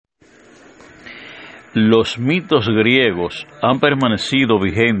Los mitos griegos han permanecido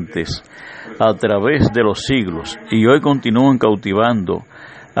vigentes a través de los siglos y hoy continúan cautivando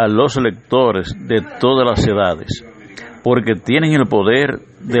a los lectores de todas las edades, porque tienen el poder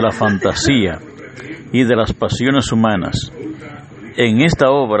de la fantasía y de las pasiones humanas. En esta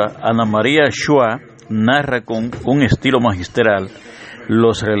obra, Ana María Schwa narra con un estilo magistral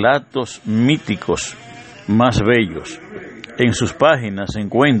los relatos míticos más bellos. En sus páginas se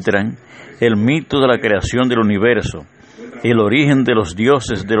encuentran el mito de la creación del universo, el origen de los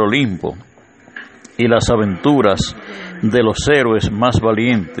dioses del Olimpo y las aventuras de los héroes más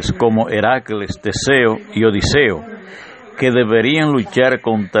valientes como Heracles, Teseo y Odiseo, que deberían luchar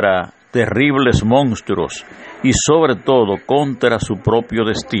contra terribles monstruos y sobre todo contra su propio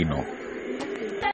destino.